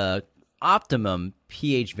see, the optimum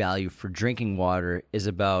pH value for drinking water is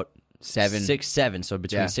about 7, so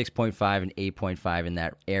between 6.5 and 8.5 in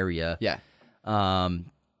that area. Yeah.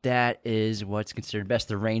 That is what's considered best.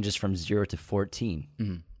 The range is from 0 to 14.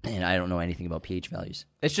 Mm-hmm. And I don't know anything about pH values.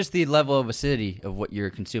 It's just the level of acidity of what you're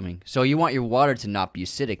consuming. So you want your water to not be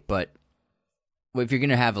acidic, but if you're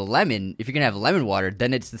gonna have lemon water,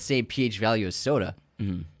 then it's the same pH value as soda.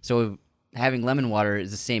 Mm-hmm. So having lemon water is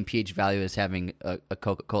the same pH value as having a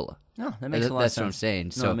Coca-Cola. No, that makes a lot of That's sense. what I'm saying. No,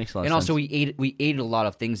 So, it makes a lot of and also sense. we ate a lot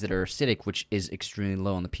of things that are acidic, which is extremely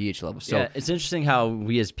low on the pH level. So yeah, it's interesting how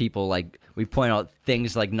we as people like we point out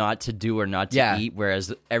things like not to do or not to eat,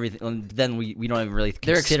 whereas everything then we don't even really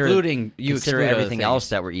consider excluding everything other else things.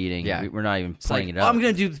 that we're eating. Yeah. We're not even It's playing like, it out. I'm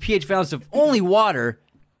going to do the pH balance of only water,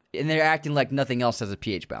 and they're acting like nothing else has a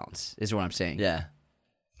pH balance. Is what I'm saying. Yeah,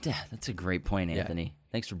 that's a great point, Anthony.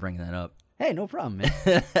 Thanks for bringing that up. Hey, no problem,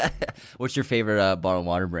 man. What's your favorite bottled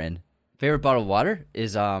water brand? Favorite bottled water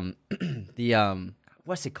is the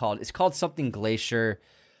what's it called? It's called something Glacier.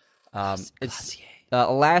 It's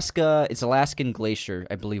Alaska. It's Alaskan Glacier,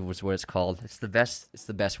 I believe was what it's called. It's the best. It's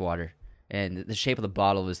the best water, and the shape of the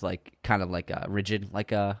bottle is like kind of like rigid,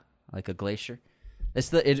 like a glacier.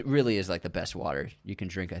 It really is like the best water you can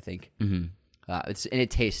drink, I think. Mm-hmm. And it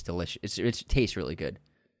tastes delicious. It tastes really good.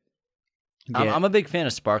 I'm a big fan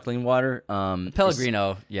of sparkling water.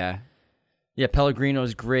 Pellegrino, yeah. Yeah, Pellegrino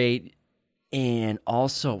is great. And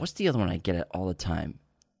also, what's the other one I get it all the time?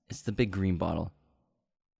 It's the big green bottle.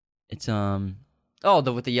 It's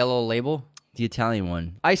with the yellow label? the Italian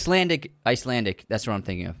one. Icelandic. That's what I'm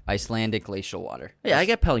thinking of. Icelandic glacial water. Yeah, I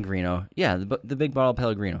get Pellegrino. Yeah, the big bottle of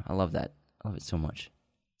Pellegrino. I love that. I love it so much.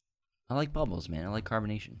 I like bubbles, man. I like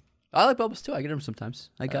carbonation. I like bubbles too. I get them sometimes.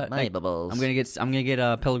 Bubbles. I'm gonna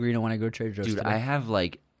get Pellegrino when I go to Trader Joe's. Dude, today. I have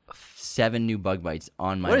like 7 new bug bites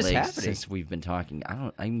on my What is legs happening? since we've been talking.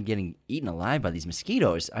 I'm getting eaten alive by these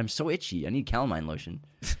mosquitoes. I'm so itchy. I need calamine lotion.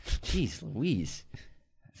 Jeez Louise.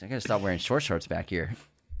 I gotta stop wearing shorts back here.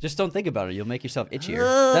 Just don't think about it. You'll make yourself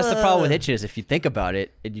itchier. That's the problem with itches. If you think about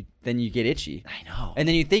it, then you get itchy. I know. And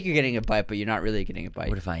then you think you're getting a bite, but you're not really getting a bite.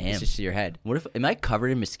 What if I am? It's just your head. What if am I covered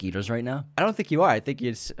in mosquitoes right now? I don't think you are. I think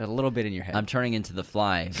it's a little bit in your head. I'm turning into the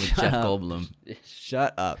Fly with Jeff Goldblum.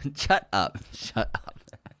 Shut up. Shut up. Shut up.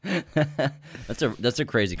 That's a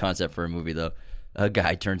crazy concept for a movie though. A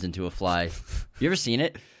guy turns into a fly. You ever seen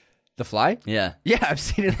it? The Fly? Yeah. Yeah, I've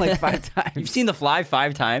seen it like 5 times. You've seen The Fly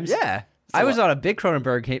 5 times? Yeah. I was on a big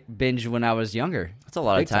Cronenberg binge when I was younger. That's a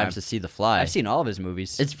lot Big of times time. to see The Fly. I've seen all of his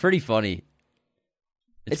movies. It's pretty funny.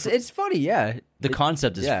 It's funny, yeah. The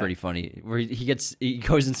concept is yeah. pretty funny. Where he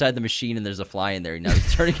goes inside the machine and there's a fly in there. Now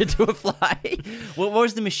he's turning into a fly. What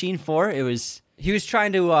was the machine for? It was He was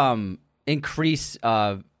trying to increase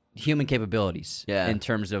human capabilities in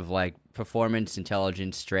terms of like performance,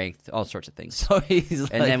 intelligence, strength, all sorts of things. so he's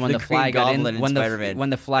like And then when the fly Green got in, Goblin Spider-Man. when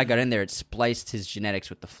the fly got in there, it spliced his genetics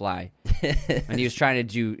with the fly, and he was trying to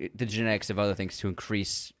do the genetics of other things to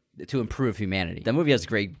improve humanity. That movie has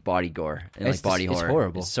great body gore and like body it's horror.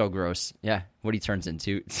 horrible. It's so gross. Yeah, What he turns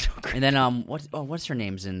into. It's so gross. and then what's her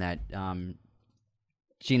name's in that?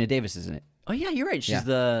 Gina Davis is in it. Oh yeah, you're right. She's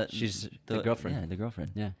Yeah. she's the girlfriend. Yeah, the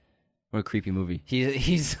girlfriend. Yeah. What a creepy movie.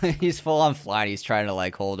 He's full on fly. And he's trying to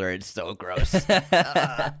like hold her. It's so gross.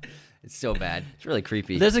 It's so bad. It's really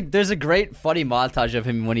creepy. There's a great funny montage of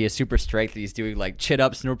him when he has super strength and he's doing like chin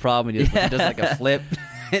ups, no problem. And he does like a flip.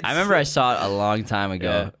 I remember I saw it a long time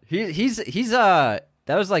ago. He's that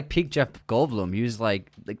was like peak Jeff Goldblum. He was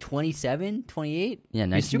like 27, 28. Yeah,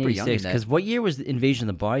 He's super young 1986. in that. Because what year was the Invasion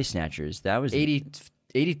of the Body Snatchers? That was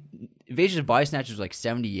 80 Invasion of Body Snatchers was like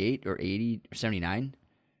 78 or 80 or 79.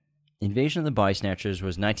 Invasion of the Body Snatchers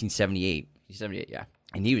was 1978. 78, yeah.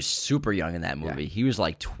 And he was super young in that movie. Yeah. He was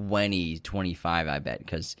like 20, 25, I bet.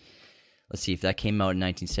 Because, let's see, if that came out in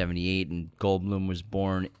 1978 and Goldblum was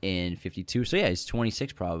born in 52. So, yeah, he's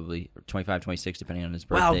 26 probably, or 25, 26, depending on his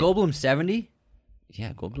birthday. Wow, Goldblum's 70?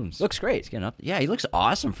 Yeah, Goldblum's Looks great. he's getting up. Yeah, he looks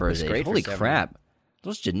awesome for his age. great for Holy 70. crap.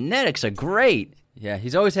 Those genetics are great. Yeah,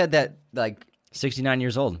 he's always had that, like, 69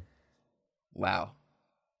 years old. wow.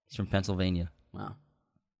 He's from Pennsylvania. Wow.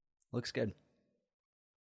 Looks good.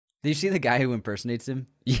 Do you see the guy who impersonates him?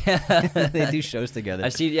 Yeah. They do shows together.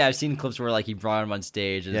 I've seen clips where like he brought him on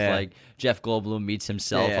stage and Yeah. it's like Jeff Goldblum meets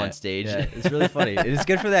himself on stage. Yeah, it's really funny. It's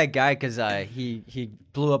good for that guy because he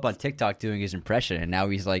blew up on TikTok doing his impression, and now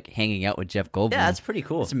he's like hanging out with Jeff Goldblum. Yeah, that's pretty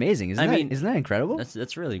cool. It's amazing. Isn't that incredible?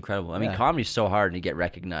 That's really incredible. I mean, Yeah. comedy's so hard to get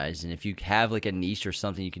recognized, and if you have like a niche or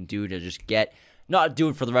something you can do to just not do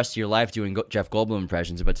it for the rest of your life doing Jeff Goldblum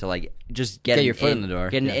impressions, but to like just get your foot in the door.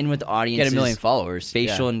 get Yeah. in with the audience, Get a million followers.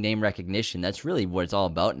 facial Yeah. and name recognition. That's really what it's all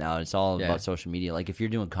about now. It's all Yeah. about social media. Like if you're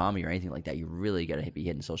doing comedy or anything like that, you really got to be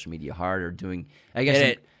hitting social media hard or doing. I guess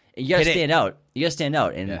Hit you got to Hit it. stand out. You got to stand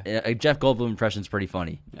out, and Yeah. a Jeff Goldblum impression's pretty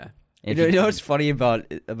funny. Yeah. If You know what's funny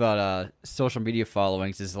about social media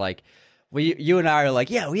followings is like you and I are like,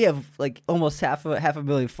 yeah, we have like almost half a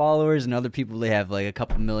million followers, and other people they have like a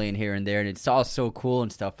couple million here and there, and it's all so cool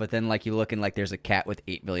and stuff. But then like you look and like there's a cat with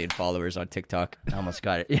 8 million followers on TikTok. I almost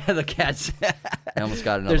got it. Yeah, the cats. I almost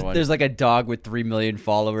got another one. There's like a dog with 3 million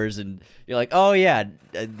followers, and you're like, oh yeah,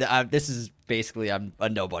 this is basically I'm a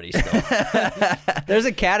nobody still. There's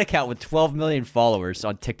a cat account with 12 million followers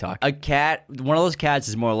on TikTok. A cat, one of those cats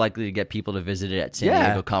is more likely to get people to visit it at San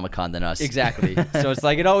Diego Comic-Con than us. Exactly. So it's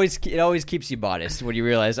like it always keeps you modest when you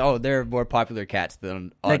realize, oh, there are more popular cats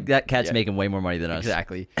than that cat's making way more money than us.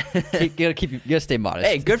 Exactly. You gotta stay modest.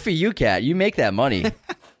 Hey, good for you, cat. You make that money.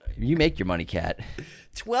 You make your money, cat.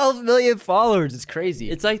 12 million followers. It's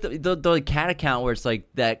crazy. It's like the cat account where it's like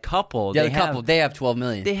that couple. Yeah, they have 12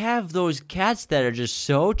 million. They have those cats that are just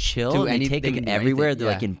so chill. They take them everywhere. They're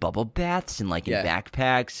like in bubble baths and like in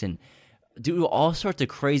backpacks and do all sorts of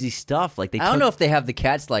crazy stuff. Like I don't know if they have the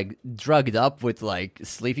cats like drugged up with like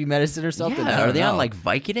sleepy medicine or something. Yeah, are they on like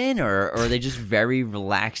Vicodin or are they just very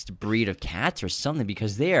relaxed breed of cats or something?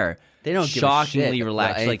 Because they don't shockingly give a shit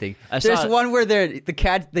relaxed. Like there's one where the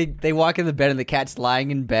cat they walk in the bed and the cat's lying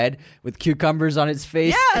in bed with cucumbers on its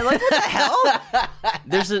face. Yeah, like what the hell?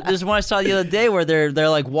 There's one I saw the other day where they're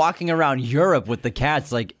like walking around Europe with the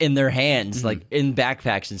cats like in their hands, like in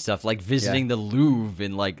backpacks and stuff, like visiting the Louvre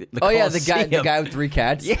and like the Colosseum. the guy with 3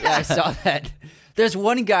 cats. Yeah, I saw that. There's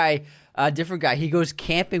one guy. A different guy. He goes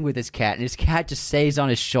camping with his cat, and his cat just stays on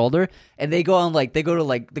his shoulder. And they go to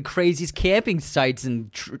like the craziest camping sites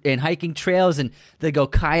and hiking trails, and they go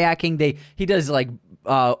kayaking. He does like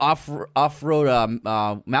off-road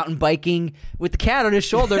mountain biking with the cat on his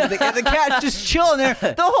shoulder. And the cat's just chilling there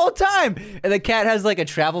the whole time. And the cat has like a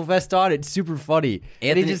travel vest on. It's super funny.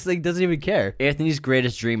 And he just like doesn't even care. Anthony's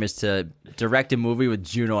greatest dream is to direct a movie with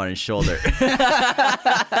Juno on his shoulder.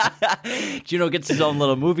 Juno gets his own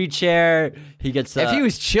little movie chair. He gets. If he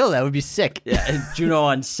was chill, that would be sick. Yeah, Juno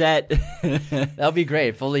on set. That would be great.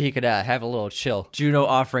 If only he could have a little chill. Juno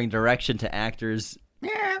offering direction to actors.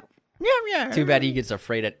 Too bad he gets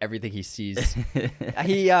afraid at everything he sees.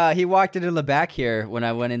 He walked in the back here when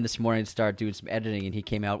I went in this morning to start doing some editing, and he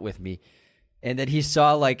came out with me. And then he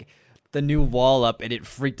saw like the new wall up, and it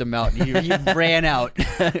freaked him out. He ran out.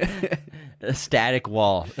 A static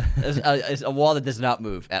wall. a wall that does not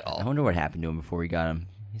move at all. I wonder what happened to him before we got him.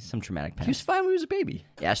 He's some traumatic past. He was fine when he was a baby.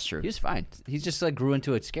 Yeah, that's true. He was fine. He just like grew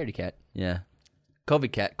into a scaredy cat. Yeah.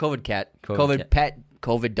 COVID cat. COVID pet.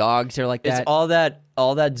 COVID dogs are like that. It's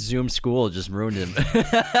all that Zoom school just ruined him.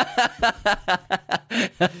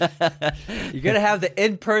 You gotta have the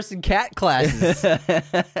in-person cat classes.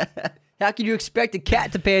 How can you expect a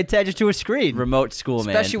cat to pay attention to a screen? Remote school,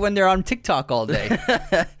 man. Especially when they're on TikTok all day.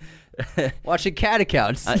 Watching cat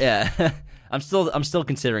accounts. Yeah. I'm still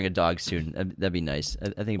considering a dog soon. That'd be nice. I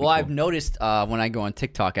think it'd be cool. I've noticed when I go on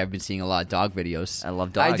TikTok, I've been seeing a lot of dog videos. I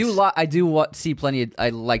love dogs. I do see plenty of. I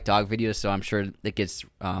like dog videos, so I'm sure it gets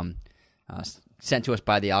sent to us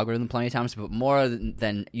by the algorithm plenty of times. But more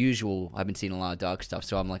than usual, I've been seeing a lot of dog stuff.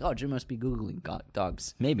 So I'm like, oh, Jim must be googling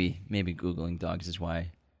dogs. Maybe googling dogs is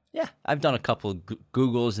why. Yeah, I've done a couple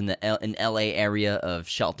Googles in the LA area of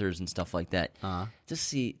shelters and stuff like that. To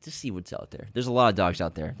see what's out there. There's a lot of dogs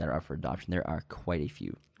out there that are up for adoption. There are quite a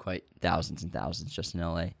few, quite thousands and thousands just in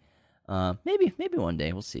LA. Maybe one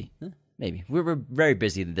day we'll see. Maybe we're very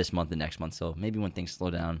busy this month and next month, so maybe when things slow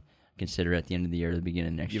down, consider at the end of the year or the beginning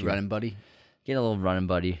of next year. You running buddy? Get a little running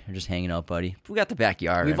buddy or just hanging out buddy. We got the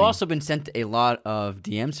backyard. We've also been sent a lot of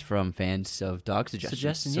DMs from fans of dog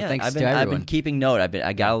suggestions. So thanks to everyone. I've been keeping note.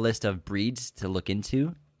 I got a list of breeds to look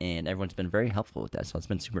into, and everyone's been very helpful with that. So it's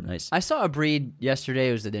been super nice. I saw a breed yesterday.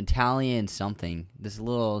 It was an Italian something. This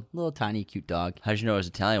little tiny cute dog. How did you know it was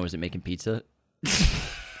Italian? Was it making pizza?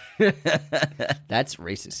 That's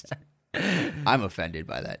racist. I'm offended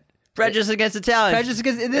by that. Prejudice against Italians. Prejudice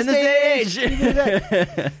against in this day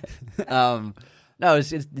and age. No,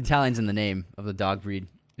 it's Italian's in the name of the dog breed.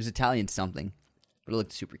 It was Italian something, but it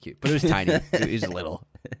looked super cute. But it was tiny. It was little.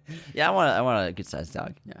 Yeah, I want a good sized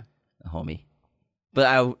dog. Yeah, a homie. But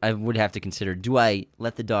I would have to consider: do I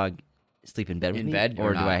let the dog sleep in bed with me,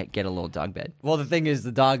 or do I get a little dog bed? Well, the thing is,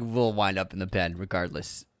 the dog will wind up in the bed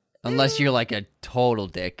regardless, unless you're like a total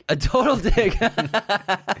dick. A total dick.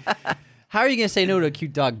 How are you going to say no to a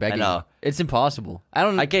cute dog begging? I know. It's impossible. I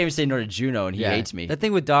can't even say no to Juno, and he hates me. The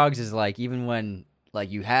thing with dogs is, like, even when, like,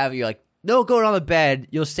 you're like, no, go on the bed,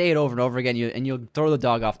 you'll say it over and over again, and you'll throw the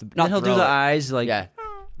dog off the bed. Then he'll do the eyes, like... Yeah.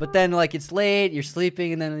 But then, like, it's late, you're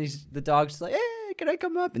sleeping, and then the dog's like, hey, can I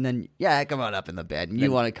come up? And then, yeah, come on up in the bed, and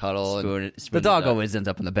you want to cuddle. Spoon the dog always ends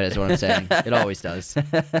up in the bed, is what I'm saying. It always does.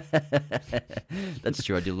 That's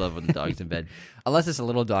true. I do love when the dog's in bed. Unless it's a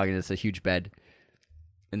little dog and it's a huge bed.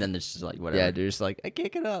 And then there's just like whatever. Yeah, they're just like, I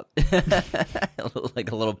can't get up.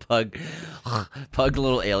 Like a little pug,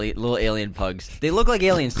 little alien pugs. They look like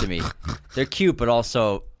aliens to me. They're cute, but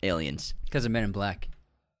also aliens. Because of Men in Black.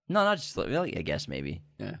 No, not just. Well, I guess maybe.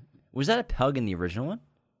 Yeah. Was that a pug in the original one?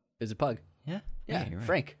 There's a pug. Yeah. Yeah, you're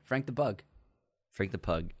right. Frank the bug. Frank the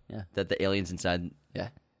pug. Yeah. That the aliens inside. Yeah.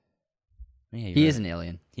 Yeah, He is an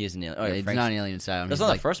alien. He is an alien. Oh, yeah, he's Frank's- not an alien inside him. That's He's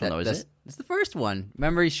not the first one, though, is it? It's the first one.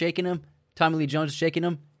 Remember he's shaking him? Tommy Lee Jones is shaking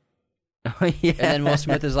him? Oh, yeah. And then Will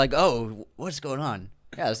Smith is like, oh, what's going on?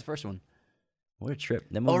 Yeah, that's the first one. What a trip.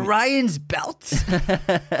 That movie- Orion's belt?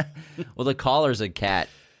 Well, the collar's a cat.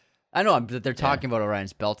 I know, but they're talking about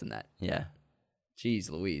Orion's belt in that. Yeah. Jeez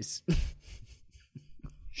Louise.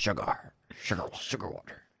 Sugar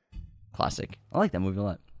water. Classic. I like that movie a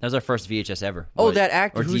lot. That was our first VHS ever. Oh, Or- that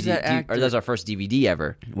actor. Or Who's that actor? Or that was our first DVD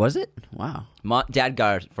ever. Was it? Wow. Dad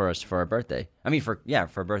got it for us for our birthday. For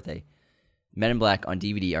our birthday. Men in Black on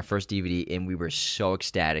DVD, our first DVD, and we were so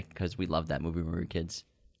ecstatic because we loved that movie when we were kids.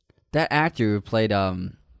 That actor who played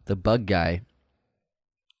the bug guy,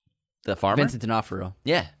 The farmer? Vincent D'Onofrio.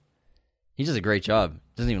 Yeah. He does a great job.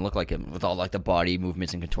 Doesn't even look like him with all like the body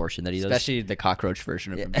movements and contortion that he does. Especially the cockroach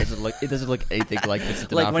version of him. It doesn't look anything like Vincent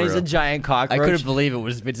D'Onofrio. Like when he's a giant I cockroach. couldn't believe it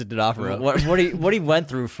was Vincent D'Onofrio. What he went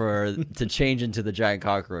through to change into the giant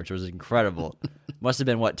cockroach was incredible. Must have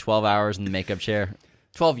been 12 hours in the makeup chair.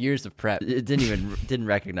 12 years of prep. It didn't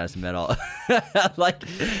recognize him at all. like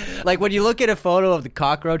Like when you look at a photo of the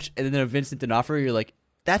cockroach and then of Vincent D'Onofrio, you're like,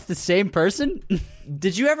 that's the same person?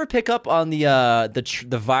 Did you ever pick up on the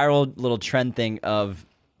viral little trend thing of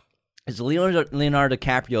it's a Leonardo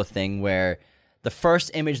DiCaprio thing where the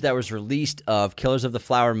first image that was released of Killers of the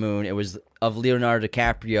Flower Moon, it was of Leonardo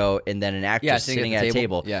DiCaprio and then an actress sitting at a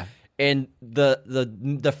table. Yeah. And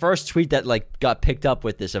the first tweet that like got picked up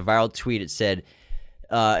with this, a viral tweet, it said,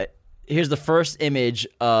 here's the first image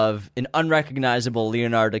of an unrecognizable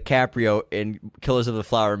Leonardo DiCaprio in Killers of the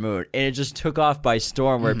Flower Moon. And it just took off by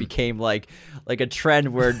storm where it became like a trend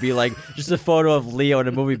where it'd be like just a photo of Leo in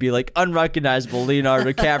a movie be like unrecognizable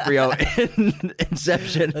Leonardo DiCaprio in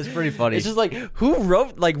Inception. That's pretty funny. It's just like, who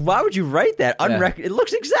wrote, like, why would you write that? It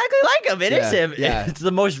looks exactly like him. It is him. Yeah. It's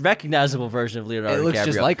the most recognizable version of Leonardo DiCaprio. It looks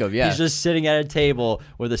just like him, yeah. He's just sitting at a table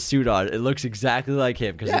with a suit on. It looks exactly like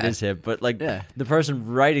him because it is him. But like the person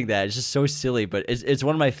writing that is just so silly. But it's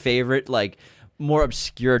one of my favorite like more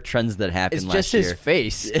obscure trends that happened. It's last just year. his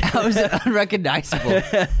face. How is it unrecognizable?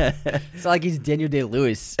 It's not like he's Daniel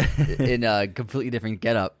Day-Lewis in a completely different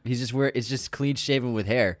getup. He's just it's just clean shaven with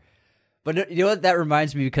hair. But you know what that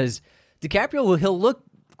reminds me, because DiCaprio he'll look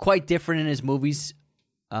quite different in his movies.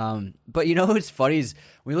 But you know what's funny is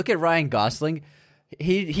when you look at Ryan Gosling,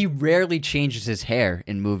 he rarely changes his hair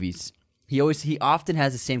in movies. He often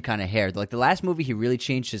has the same kind of hair. Like the last movie he really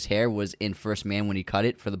changed his hair was in First Man when he cut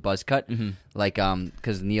it for the buzz cut. Like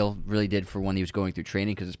because Neil really did for when he was going through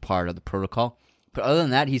training because it's part of the protocol. But other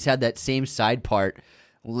than that, he's had that same side part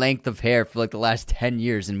length of hair for like the last 10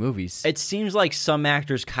 years in movies. It seems like some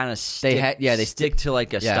actors kind of stick to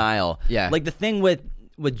like a style. Yeah. Like the thing with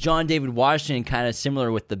John David Washington, kind of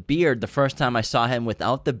similar with the beard. The first time I saw him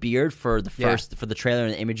without the beard for the trailer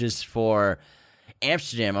and the images for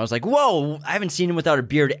Amsterdam, I was like, whoa, I haven't seen him without a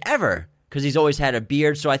beard ever, because he's always had a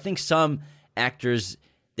beard. So I think some actors,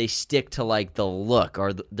 they stick to like the look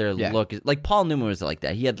or their look. Like Paul Newman was like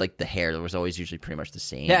that. He had like the hair that was always usually pretty much the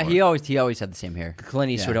same. Yeah, he always had the same hair.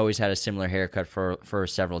 Clint Eastwood always had a similar haircut for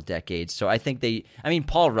several decades. So I think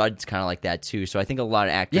Paul Rudd's kind of like that too. So I think a lot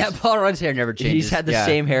of actors. Yeah, Paul Rudd's hair never changes. He's had the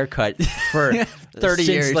same haircut for 30 since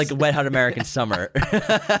years. like Wet Hot American Summer.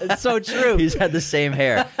 It's so true. He's had the same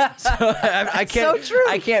hair. So I can't. so true.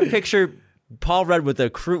 I can't picture Paul Rudd with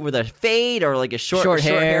a fade or like a short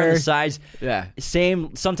hair on the sides. Yeah.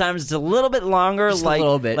 Same. Sometimes it's a little bit longer, Just like a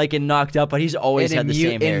little bit. like in Knocked Up, but he's always had the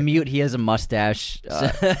same hair. In Mute, he has a mustache.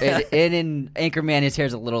 And in Anchorman, his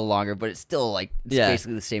hair's a little longer, but it's still like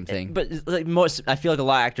basically the same thing. But like I feel like a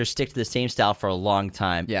lot of actors stick to the same style for a long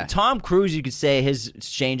time. Yeah. Tom Cruise, you could say his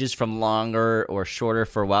changes from longer or shorter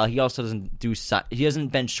for a while. He also he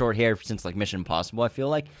hasn't been short hair since like Mission Impossible, I feel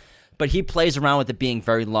like. But he plays around with it being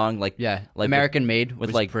very long, like American Made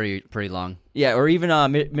was like pretty long. Yeah, or even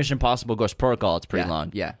Mission Impossible Ghost Protocol, it's pretty long.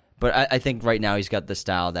 Yeah, but I think right now he's got the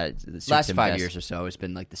style that suits last him 5 best. years or so, it's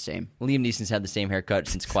been like the same. Liam Neeson's had the same haircut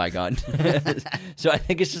since Qui-Gon, so I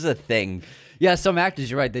think it's just a thing. Yeah, some actors,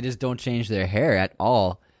 you're right, they just don't change their hair at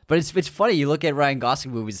all. But it's funny. You look at Ryan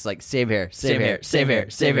Gosling movies, it's like same hair. And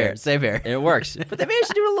it works. But they managed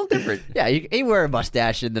to do it a little different. Yeah, he wear a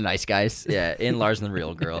mustache in The Nice Guys. Yeah, in Lars and the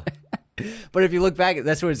Real Girl. But if you look back,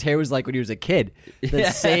 that's what his hair was like when he was a kid.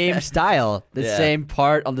 The same style, the same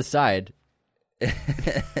part on the side.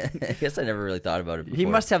 I guess I never really thought about it before. He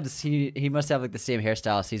must have he must have like the same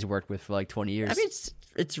hairstylist he's worked with for like 20 years. I mean,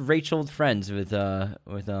 it's Rachel Friends with Jennifer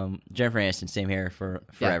Aniston, same hair for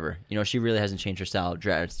forever. You know, she really hasn't changed her style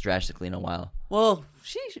drastically in a while. Well,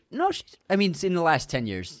 I mean, it's in the last 10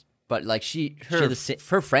 years, but like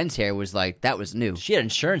her friend's hair was like, that was new. She had an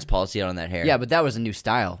insurance policy on that hair. Yeah, but that was a new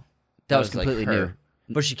style. That was completely like new.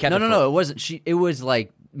 But she kept No, it wasn't. It was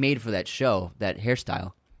like made for that show, that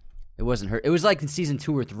hairstyle. It wasn't her. It was like in season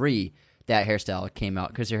 2 or 3 that hairstyle came out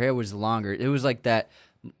because her hair was longer. It was like that,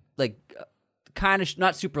 like kind of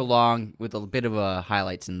not super long with a bit of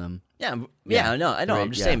highlights in them. Yeah, I know.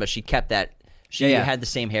 I'm just saying, but she kept that. She had the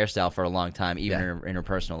same hairstyle for a long time, even in her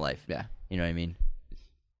personal life. Yeah, you know what I mean.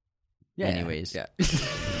 Yeah. Anyways, yeah.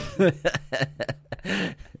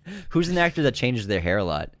 Who's an actor that changes their hair a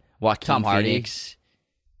lot? Tom Hardy. Phoenix.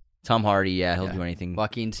 Tom Hardy, he'll do anything.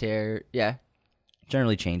 Joaquin's hair,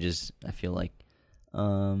 generally changes. I feel like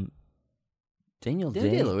Daniel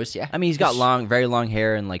Day-Lewis, I mean, he's got very long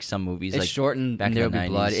hair in like some movies. It's like short and There'll Be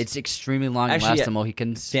Blood. It's extremely long in Last of the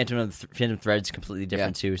Mohicans. Phantom Thread's completely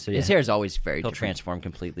different too. So his hair is always very he'll different. transform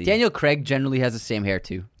completely. Daniel Craig generally has the same hair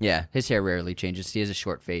too. Yeah, his hair rarely changes. He has a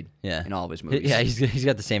short fade. Yeah, in all of his movies. Yeah, he's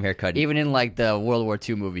got the same haircut. Even in like the World War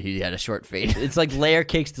II movie, he had a short fade. It's like Layer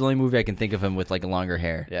Cake's the only movie I can think of him with like a longer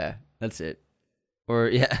hair. Yeah, that's it.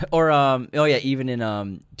 Even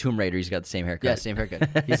in Tomb Raider, he's got the same haircut. Yeah, same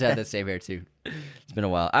haircut. He's had the same hair too. It's been a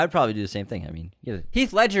while. I'd probably do the same thing. I mean,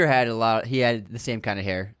 Heath Ledger had he had the same kind of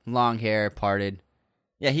hair, long hair, parted.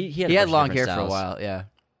 Yeah, he had long hair for a while. Yeah,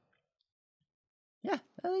 I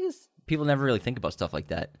think people never really think about stuff like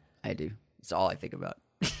that. I do. It's all I think about.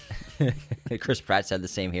 Chris Pratt's had the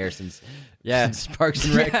same hair since Parks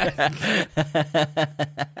and Rec.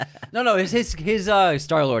 No, his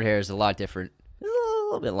Star-Lord hair is a lot different. A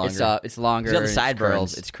little bit longer. It's longer. He's got the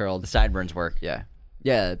sideburns. It's curled. The sideburns work. Yeah.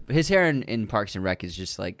 Yeah. His hair in Parks and Rec is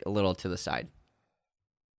just like a little to the side.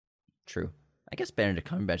 True. I guess Benedict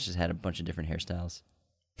Cumberbatch has had a bunch of different hairstyles.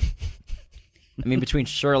 I mean, between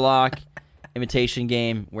Sherlock, Imitation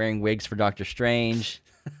Game, wearing wigs for Doctor Strange,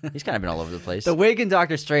 he's kind of been all over the place. The wig in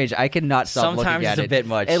Doctor Strange, I cannot stop looking at it. Sometimes it's a bit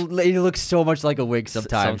much. It looks so much like a wig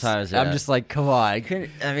sometimes. Sometimes, yeah. I'm just like, come on.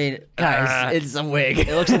 I mean, guys, it's a wig.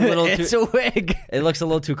 It looks a little too... It's a wig. It looks a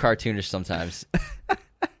little too cartoonish sometimes.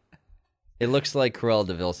 It looks like Cruella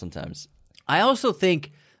de Vil sometimes. I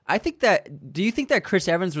think that... Do you think that Chris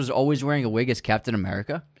Evans was always wearing a wig as Captain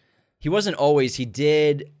America? He wasn't always. He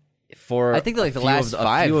did... I think like the last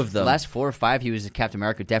 5, few of them. The last 4 or 5, he was Captain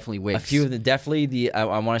America. Definitely wigs. A few of them, definitely.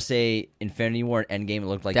 I want to say Infinity War and Endgame. It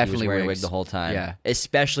looked like definitely he was wearing wigs. a wig the whole time. Yeah,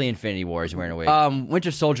 especially Infinity War is wearing a wig.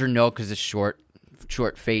 Winter Soldier, no, because it's short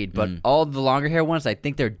fade. But all the longer hair ones, I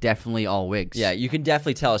think they're definitely all wigs. Yeah, you can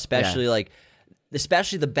definitely tell, especially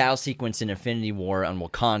especially the battle sequence in Infinity War on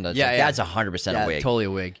Wakanda. That's 100% a wig. Totally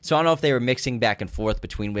a wig. So I don't know if they were mixing back and forth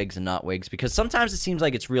between wigs and not wigs, because sometimes it seems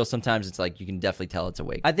like it's real, sometimes it's like you can definitely tell it's a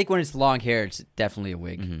wig. I think when it's long hair, it's definitely a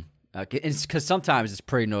wig. It's because sometimes it's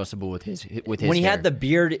pretty noticeable with his when he hair. had the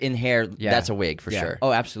beard in hair, that's a wig for sure.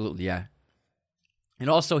 Oh, absolutely, yeah. And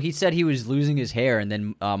also, he said he was losing his hair, and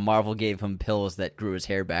then Marvel gave him pills that grew his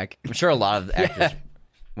hair back. I'm sure a lot of actors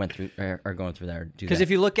went through are going through that. Because if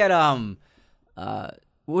you look at what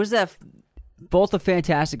was that? Both the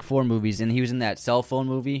Fantastic Four movies, and he was in that cell phone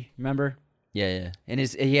movie. Remember? Yeah. And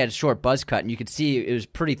he had a short buzz cut, and you could see it was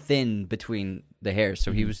pretty thin between the hairs.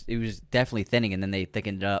 So he was definitely thinning, and then they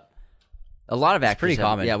thickened it up. A lot of actors. Pretty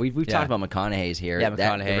common. Yeah, we've talked about McConaughey's here. Yeah,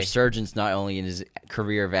 McConaughey. The resurgence not only in his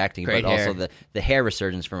career of acting, Great but hair. also the hair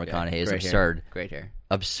resurgence for McConaughey is absurd. Great hair.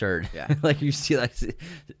 Absurd. Yeah. Like you see like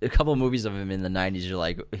a couple of movies of him in the 90s, you're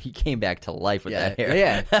like, he came back to life with that hair.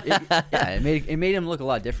 Yeah. It made him look a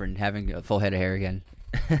lot different having a full head of hair again.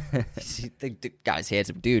 The guy's a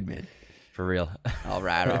handsome dude, man. For real. All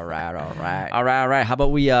right. All right. How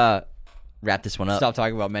about we wrap this one up? Stop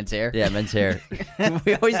talking about men's hair. Yeah, men's hair.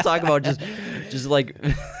 We always talk about just like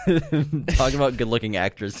talking about good looking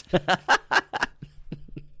actors.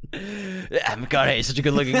 Yeah, McConaughey's such a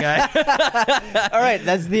good looking guy. All right,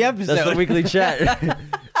 that's the episode. That's the weekly chat.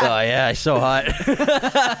 Oh yeah, he's so hot. No,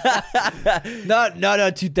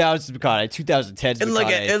 2000s McConaughey, 2010s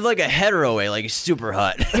McConaughey. In like a hetero way, like he's super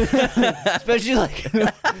hot. Especially like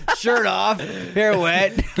shirt off, hair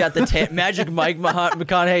wet. Got the Magic Mike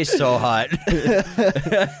McConaughey, so hot.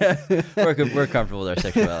 We're comfortable with our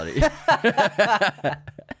sexuality.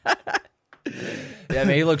 Yeah,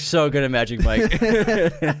 man, he looks so good at Magic Mike. All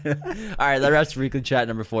right, that wraps Weekly Chat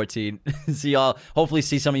number 14. See y'all. Hopefully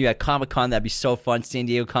see some of you at Comic-Con. That'd be so fun. San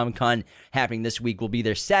Diego Comic-Con happening this week. We'll be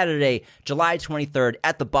there Saturday, July 23rd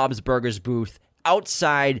at the Bob's Burgers booth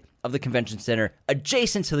outside of the Convention Center,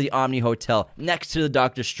 adjacent to the Omni Hotel, next to the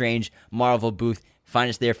Doctor Strange Marvel booth. Find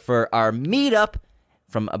us there for our meetup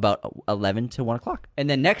from about 11 to 1 o'clock. And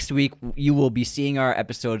then next week, you will be seeing our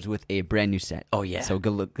episodes with a brand new set. Oh, yeah. So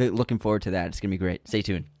looking forward to that. It's going to be great. Stay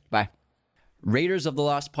tuned. Bye. Raiders of the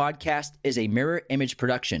Lost Podcast is a Mirror Image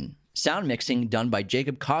production. Sound mixing done by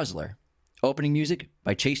Jacob Kozler. Opening music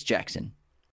by Chase Jackson.